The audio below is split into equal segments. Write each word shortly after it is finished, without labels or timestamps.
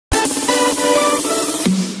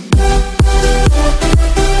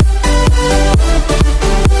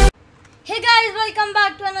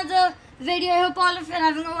video. I hope all of you are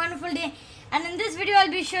having a wonderful day. And in this video,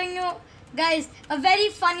 I'll be showing you guys a very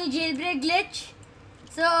funny jailbreak glitch.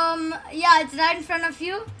 So yeah, it's right in front of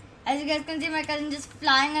you. As you guys can see, my cousin just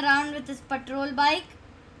flying around with his patrol bike.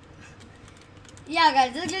 Yeah,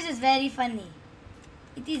 guys, this glitch is very funny.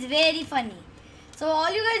 It is very funny. So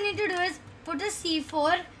all you guys need to do is put a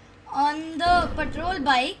C4 on the patrol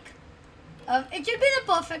bike. It should be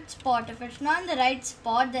the perfect spot. If it's not in the right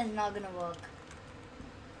spot, then it's not gonna work.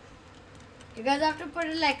 You guys have to put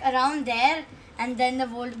it like around there, and then the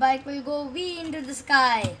volt bike will go wee into the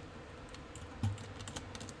sky.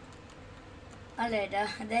 Alright,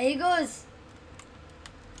 there he goes.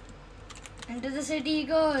 Into the city he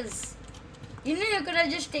goes. You know, you could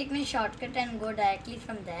have just taken a shortcut and go directly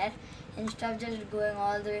from there instead of just going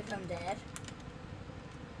all the way from there.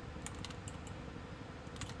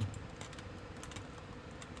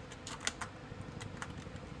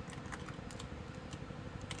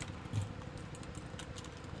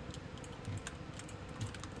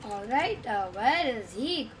 Alright, where is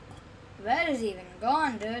he? Where is he even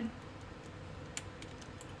gone, dude?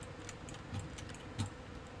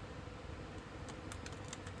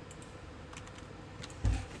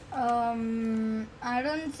 I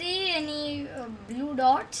don't see any blue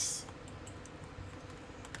dots.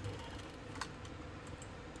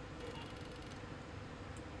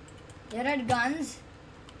 You're at guns.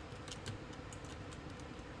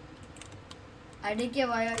 I didn't care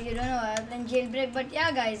why you don't know why I'm playing jailbreak, but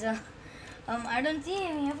yeah, guys, I don't see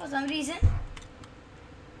him here for some reason.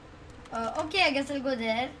 Okay, I guess I'll go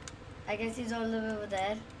there. I guess he's all the way over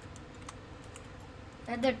there.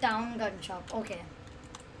 At the town gun shop. Okay.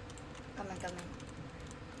 Come on.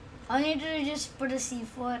 I need to just put a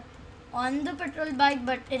C4 on the patrol bike,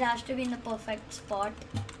 but it has to be in the perfect spot.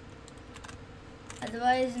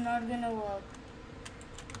 Otherwise, it's not gonna work.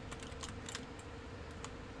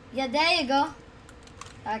 Yeah, there you go.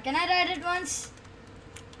 Can I ride it once?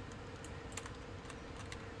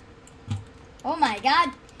 Oh my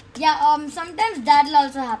god. Yeah, sometimes that'll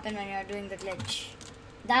also happen when you're doing the glitch.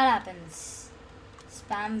 That happens.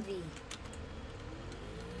 Spam V.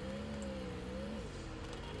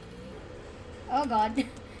 Oh god.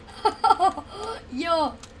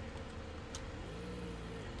 Yo.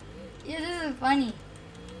 Yeah, this is funny.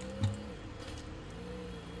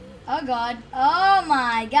 Oh god. Oh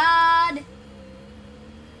my god.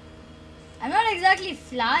 I'm not exactly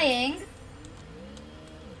flying.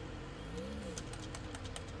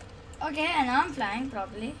 Okay, and now I'm flying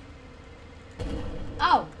properly.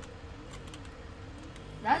 Ow.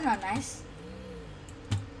 That's not nice.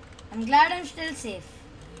 I'm glad I'm still safe.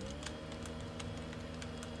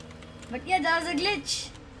 But yeah, that was a glitch.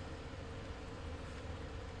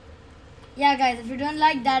 Yeah, guys, if you don't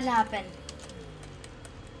like that'll happen.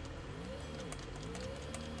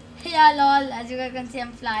 Yeah, lol, as you guys can see,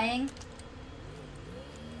 I'm flying.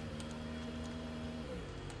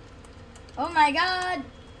 Oh my god.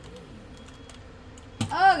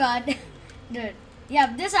 Oh god. Dude.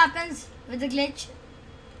 Yeah, this happens with the glitch.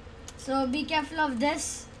 So be careful of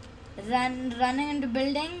this. Running into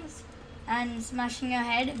buildings and smashing your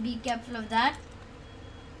head. Be careful of that.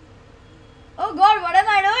 Oh god, what am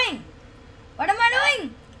I doing? What am I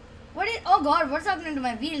doing? What is... Oh god, what's happening to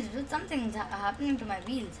my wheels? Dude, something's happening to my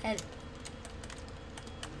wheels. Help.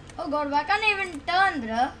 Oh god, why can't I even turn,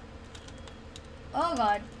 bro? Oh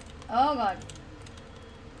god. Oh god.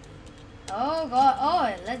 Oh god.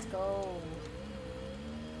 Oh, let's go.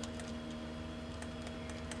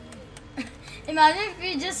 Imagine if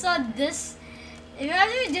we just saw this.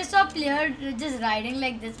 Imagine we just saw a player just riding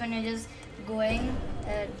like this when you're just going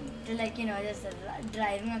to, like, you know, just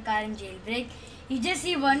driving a car in jailbreak. You just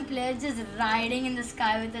see one player just riding in the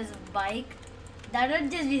sky with his bike. That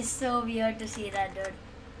would just be so weird to see that, dude.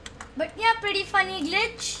 But yeah, pretty funny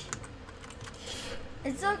glitch.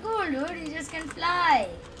 It's so cool, dude. You just can fly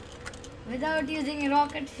without using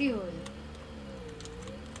rocket fuel.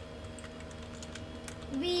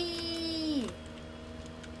 Whee!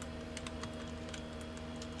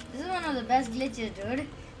 This is one of the best glitches, dude.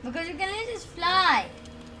 Because you can literally just fly.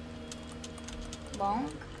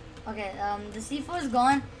 Bonk. Okay, the C4 is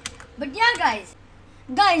gone. But yeah, guys.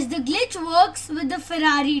 Guys, the glitch works with the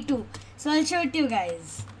Ferrari too. So I'll show it to you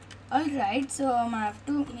guys. Alright, so I have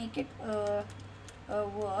to make it work.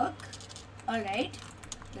 Alright.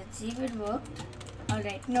 Let's see if it worked.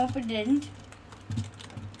 Alright, nope, it didn't.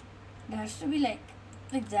 It has to be like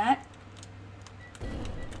that.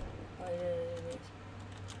 Wait.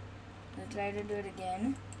 Let's try to do it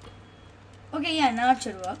again. Okay, yeah, now it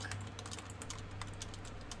should work.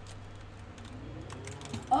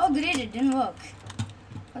 Oh great, it didn't work.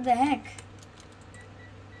 What the heck?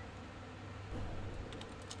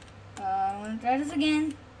 I'm gonna try this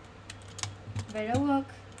again. Better work.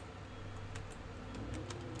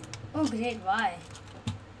 Oh great, why?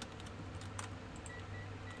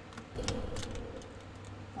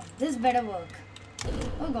 Oh, this better work.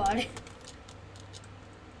 Oh god.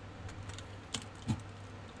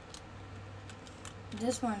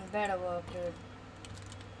 This one better work, dude.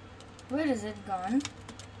 Where is it gone?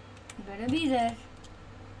 Better be there.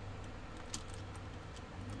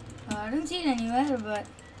 I don't see it anywhere, but...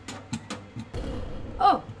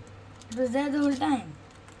 Oh! It was there the whole time.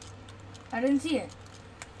 I didn't see it.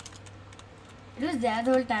 It was there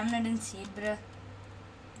the whole time and I didn't see it, bruh.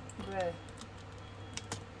 Bruh.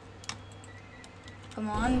 Come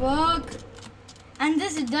on, work! And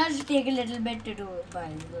this does take a little bit to do, by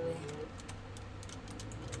the way.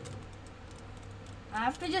 I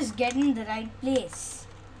have to just get in the right place.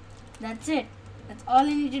 That's it. That's all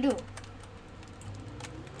I need to do.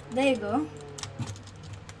 There you go.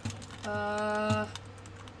 I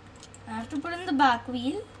have to put in the back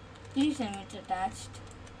wheel. Please tell me it's attached.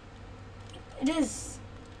 It is.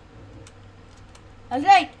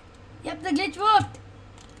 Alright. Yep, the glitch worked.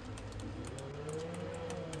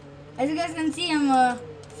 As you guys can see, I'm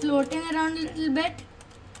floating around a little bit.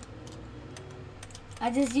 I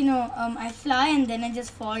just, I fly and then I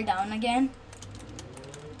just fall down again.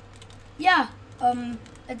 Yeah,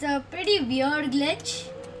 it's a pretty weird glitch.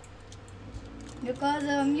 Because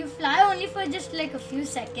you fly only for just like a few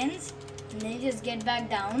seconds and then you just get back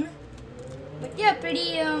down. But yeah,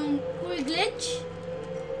 pretty cool glitch.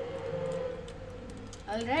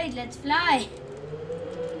 Alright, let's fly.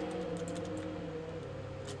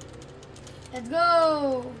 Let's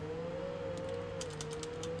go.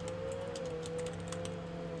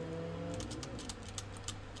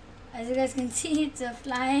 As you guys can see, it's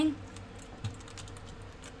flying.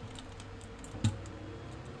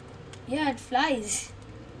 Yeah, it flies.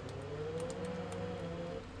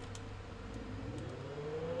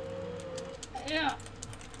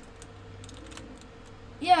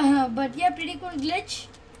 Yeah, but yeah, pretty cool glitch.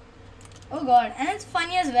 Oh god, and it's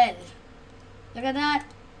funny as well. Look at that.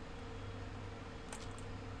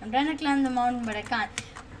 I'm trying to climb the mountain, but I can't.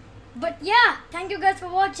 But yeah, thank you guys for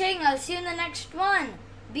watching. I'll see you in the next one.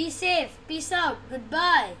 Be safe. Peace out.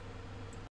 Goodbye.